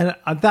 and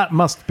that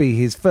must be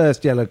his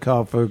first yellow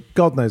card for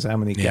God knows how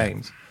many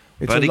games.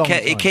 But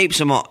he keeps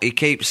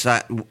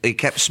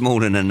kept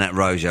Smalling and that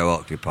Rojo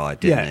occupied,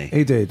 didn't he? Yeah,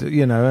 he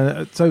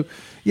did. So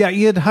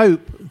you'd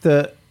hope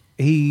that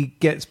he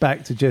gets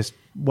back to just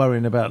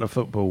worrying about the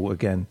football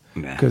again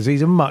because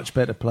he's a much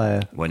better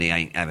player when he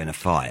ain't having a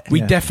fight.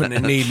 We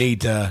definitely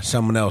need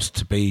someone else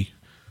to be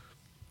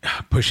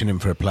pushing him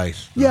for a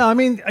place. Yeah, I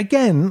mean,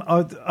 again,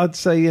 I'd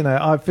say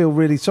I feel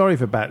really sorry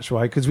for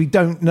Batshuayi because we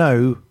don't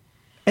know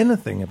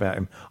anything about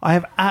him. I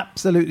have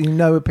absolutely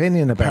no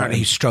opinion about him. Apparently,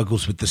 he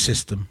struggles with the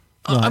system.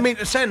 Right. I mean,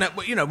 saying that,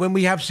 when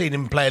we have seen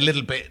him play a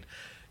little bit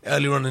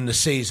earlier on in the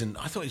season,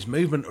 I thought his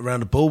movement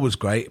around the ball was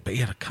great, but he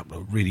had a couple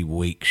of really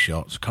weak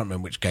shots. I can't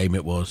remember which game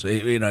it was.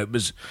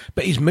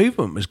 But his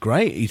movement was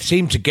great. He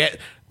seemed to get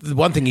the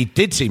one thing he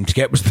did seem to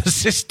get was the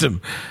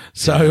system.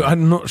 So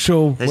I'm not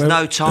sure. There's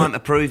no time to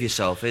prove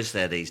yourself, is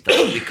there, these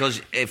days?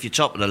 Because if you're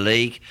top of the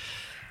league,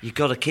 you've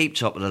got to keep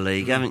top of the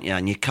league, haven't you?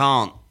 And you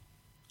can't.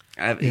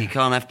 You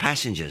can't have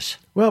passengers.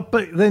 Well,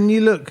 but then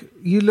you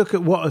look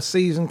at what a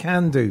season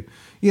can do.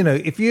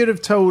 If you'd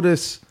have told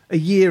us a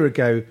year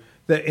ago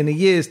that in a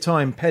year's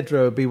time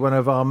Pedro would be one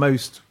of our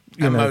most...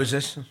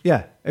 Moses.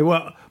 Yeah.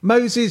 Well,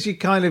 Moses, you've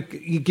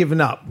given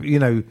up,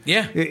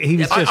 Yeah. He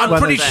was just I'm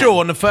pretty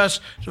sure on the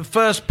first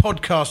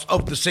podcast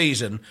of the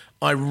season,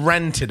 I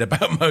ranted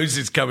about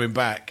Moses coming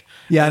back.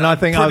 Yeah, and I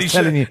think I was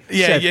telling you,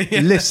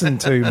 listen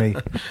to me.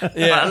 But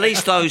at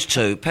least those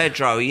two,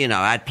 Pedro,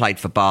 had played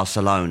for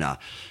Barcelona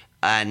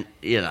and,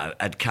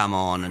 had come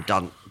on and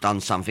done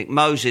something.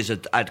 Moses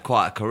had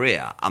quite a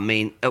career. I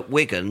mean, at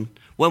Wigan,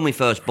 when we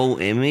first bought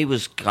him, he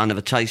was kind of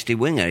a tasty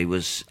winger. He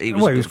was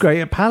great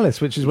at Palace,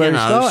 which is where he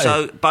started.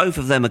 So both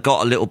of them have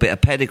got a little bit of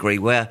pedigree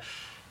where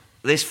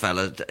this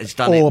fella has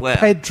done it well. Or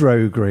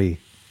Pedro-gree.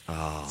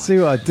 Oh, see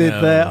what I did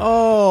there?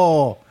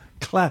 Oh,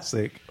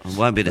 classic. It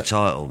won't be the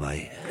title,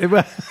 mate.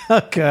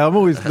 Okay, I'm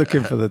always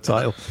looking for the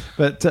title.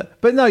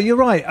 But no, you're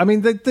right. I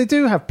mean, they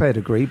do have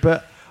pedigree,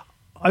 but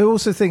I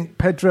also think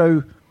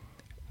Pedro,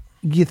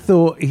 you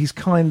thought he's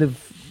kind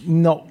of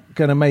not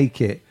going to make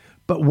it.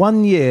 But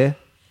 1 year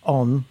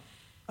on,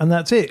 and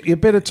that's it. A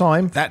bit of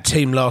time. That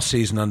team last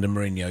season under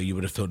Mourinho, you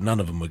would have thought none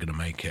of them were going to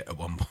make it at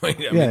one point.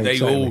 I mean,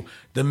 exactly.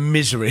 The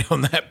misery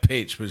on that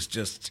pitch was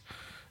just,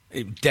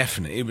 it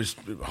was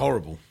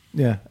horrible.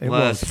 Yeah, it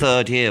was.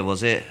 Third year,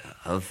 was it?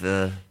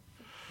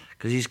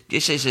 Because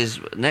this is his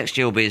next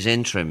year will be his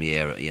interim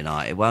year at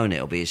United, won't it?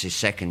 It'll be his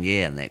second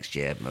year next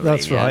year.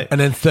 That's right. And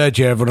then third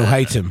year, everyone will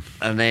hate him.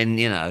 And then,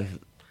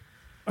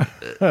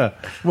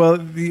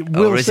 Well,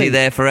 or is he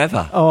there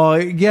forever? Oh,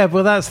 yeah.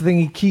 Well, that's the thing.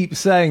 He keeps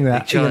saying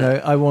that. You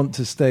know, I want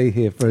to stay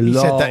here for a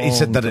long time. He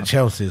said that at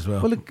Chelsea as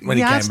well. Well, when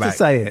he he has came back. to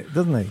say it,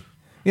 doesn't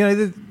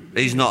he?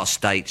 He's not a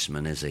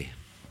statesman, is he?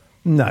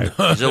 No.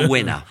 He's a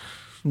winner.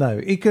 No,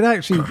 he could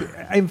actually.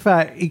 In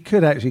fact, he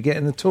could actually get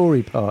in the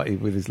Tory party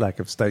with his lack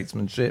of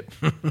statesmanship.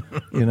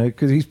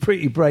 Because he's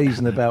pretty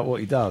brazen about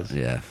what he does.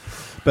 Yeah.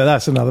 But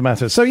that's another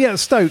matter. So yeah,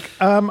 Stoke.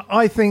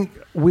 I think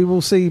we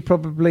will see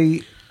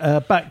probably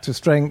back to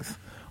strength.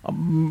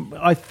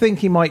 I think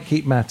he might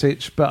keep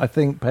Matic, but I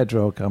think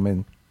Pedro will come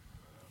in.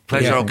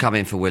 Pedro will come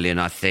in for Willian,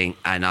 I think,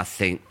 and I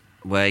think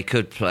he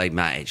could play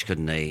Matic,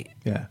 couldn't he?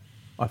 Yeah,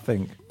 I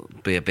think.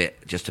 Be a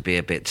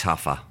bit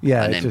tougher.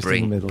 Yeah, and then just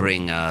bring in the middle.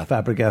 bring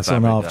Fabregas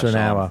on after an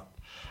hour.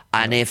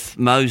 And if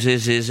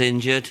Moses is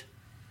injured,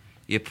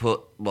 you put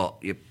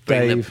you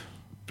bring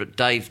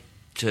Dave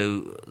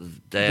to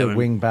there the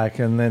wing back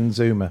and then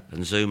Zuma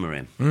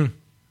in.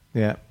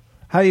 Yeah.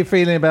 How are you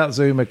feeling about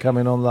Zuma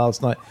coming on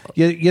last night?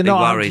 You're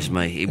not.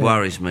 He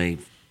worries me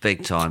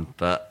big time.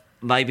 But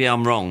maybe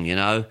I'm wrong.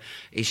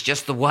 It's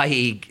just the way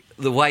he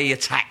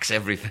attacks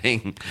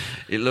everything.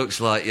 It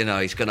looks like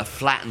he's going to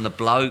flatten the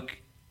bloke.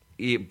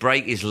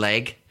 Break his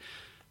leg.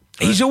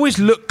 He's always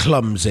looked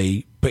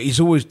clumsy, but he's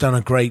always done a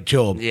great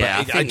job. Yeah,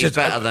 I think he's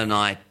better than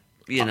I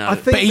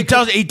think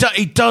but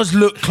he does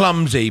look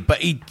clumsy, but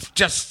he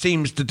just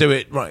seems to do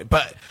it right.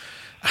 But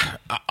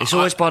it's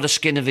always by the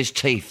skin of his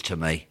teeth to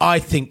me. I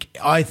think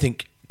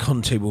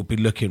Conte will be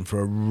looking for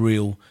a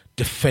real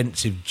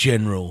defensive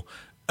general,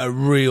 a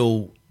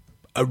real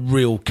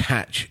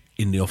catch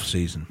in the off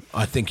season.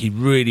 I think he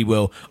really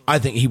will. I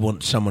think he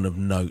wants someone of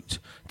note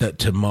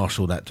to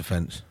marshal that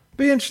defence.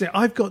 Be interesting.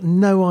 I've got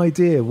no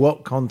idea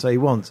what Conte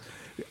wants.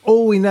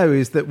 All we know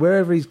is that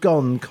wherever he's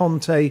gone,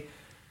 Conte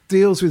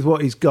deals with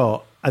what he's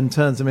got and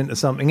turns them into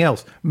something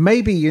else.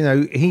 Maybe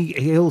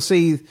he'll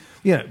see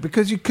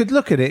because you could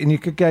look at it and you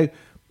could go,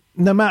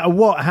 no matter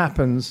what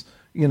happens,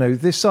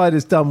 this side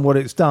has done what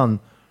it's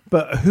done.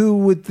 But who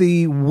would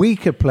the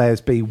weaker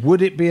players be?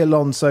 Would it be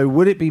Alonso?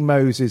 Would it be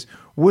Moses?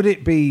 Would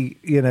it be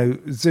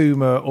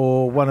Zuma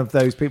or one of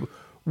those people?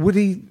 Would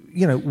he,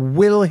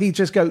 will he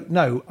just go,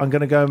 no, I'm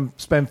going to go and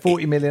spend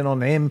 40 million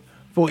on him,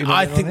 40 million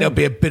I think there'll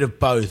be a bit of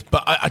both.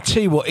 But I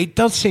tell you what, it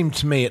does seem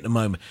to me at the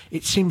moment,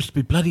 it seems to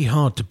be bloody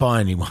hard to buy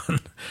anyone.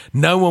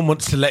 No one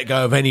wants to let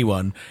go of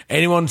anyone.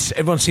 Everyone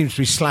seems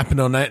to be slapping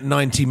on that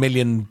 90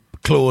 million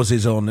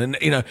clauses on. And,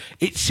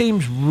 it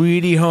seems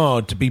really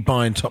hard to be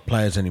buying top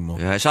players anymore.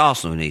 Yeah, it's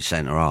Arsenal who need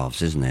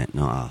centre-halves, isn't it?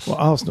 Not us. Well,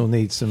 Arsenal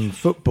needs some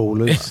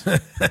footballers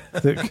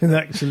that can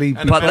actually...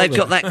 But they've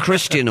got that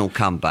Christian will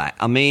come back.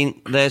 I mean,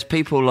 there's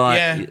people like...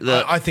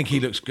 Yeah, I think he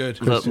looks good.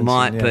 That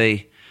might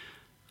be...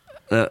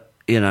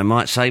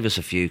 might save us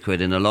a few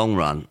quid in the long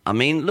run. I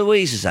mean,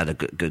 Luis has had a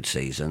good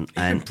season. He's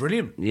been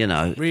brilliant.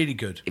 Really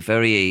good.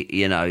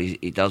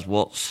 He does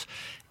what's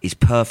his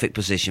perfect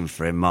position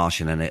for him,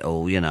 marshalling it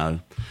all,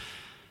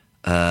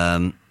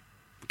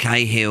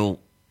 Cahill,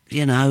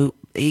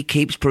 he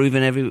keeps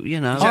proving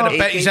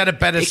he's had a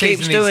better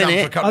season than he's done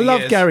for a couple of years. I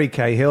love Gary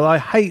Cahill. I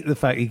hate the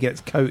fact he gets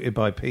coated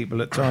by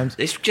people at times.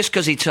 It's just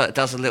because he tries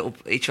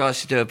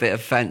to do a bit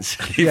of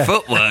fancy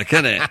footwork,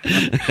 isn't it?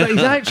 But he's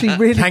actually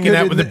really hanging good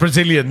out with the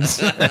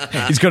Brazilians.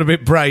 He's got a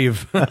bit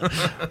brave.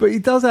 But he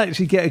does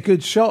actually get a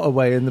good shot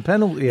away in the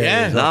penalty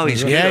area.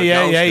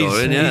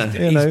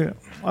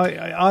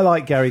 I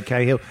like Gary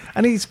Cahill,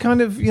 and he's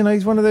kind of,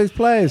 he's one of those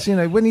players,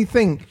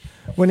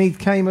 when he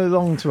came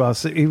along to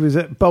us, he was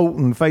at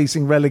Bolton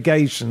facing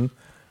relegation.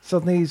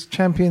 Suddenly he's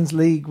Champions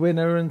League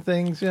winner and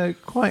things,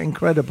 quite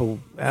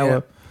incredible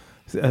how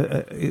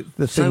the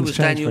things So was changed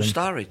Daniel for him.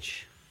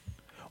 Sturridge.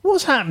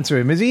 What's happened to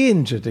him? Is he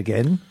injured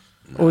again?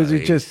 No, or is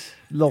he just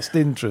lost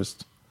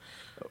interest?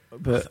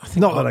 But I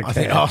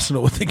think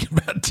Arsenal were thinking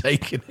about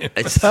taking him.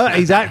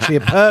 He's actually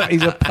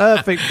he's a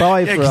perfect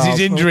buy for because Arsenal.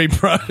 he's injury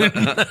prone.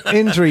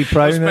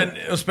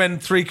 He'll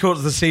spend 3/4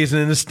 of the season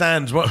in the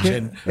stands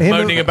watching,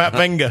 moaning about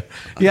Wenger.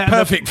 Yeah,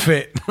 perfect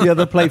fit. Yeah,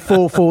 they play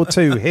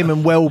 4-4-2. Him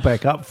and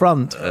Welbeck up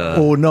front,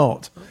 or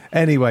not.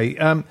 Anyway,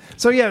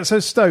 so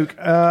Stoke,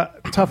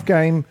 tough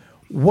game.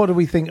 What do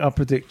we think our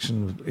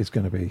prediction is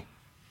going to be?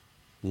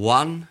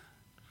 1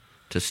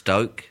 to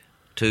Stoke,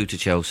 2 to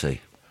Chelsea.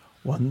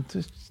 1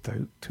 to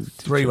Stoke, 2 to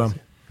 3-1.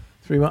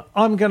 3-1.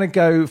 I'm going to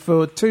go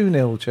for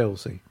 2-0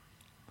 Chelsea.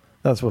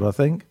 That's what I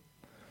think.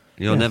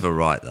 You're never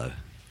right, though.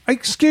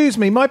 Excuse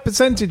me, my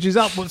percentage is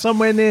up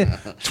somewhere near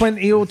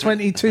 20 or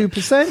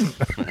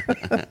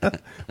 22%,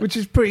 which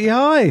is pretty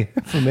high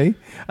for me.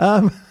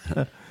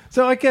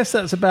 So I guess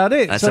that's about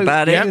it. That's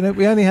about it.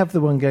 We only have the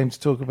one game to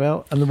talk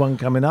about and the one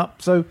coming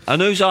up. So,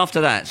 and who's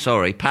after that?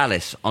 Sorry,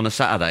 Palace on a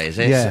Saturday, is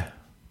it?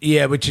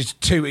 Yeah, which is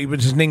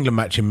an England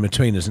match in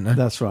between, isn't there?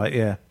 That's right.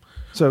 Yeah.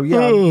 So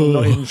I'm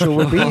not even sure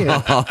we'll be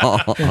here.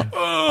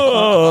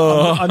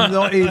 I'm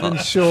not even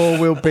sure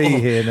we'll be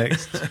here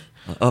next.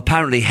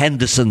 Apparently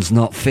Henderson's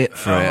not fit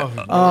for it.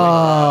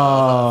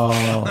 Oh.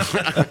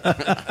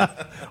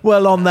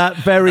 Well, on that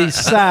very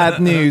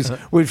sad news,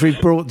 which we've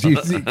brought to you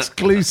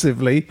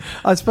exclusively,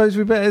 I suppose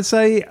we better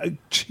say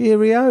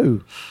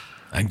cheerio.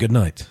 And good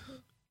night.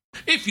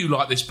 If you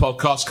like this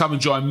podcast, come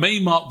and join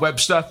me, Mark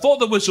Webster, for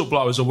The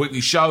Whistleblowers, a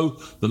weekly show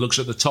that looks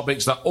at the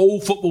topics that all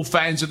football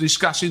fans are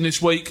discussing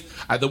this week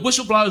at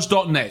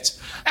thewhistleblowers.net.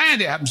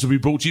 And it happens to be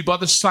brought to you by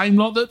the same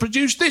lot that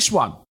produced this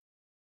one.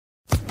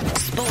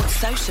 Sports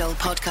Social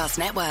Podcast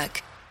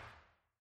Network.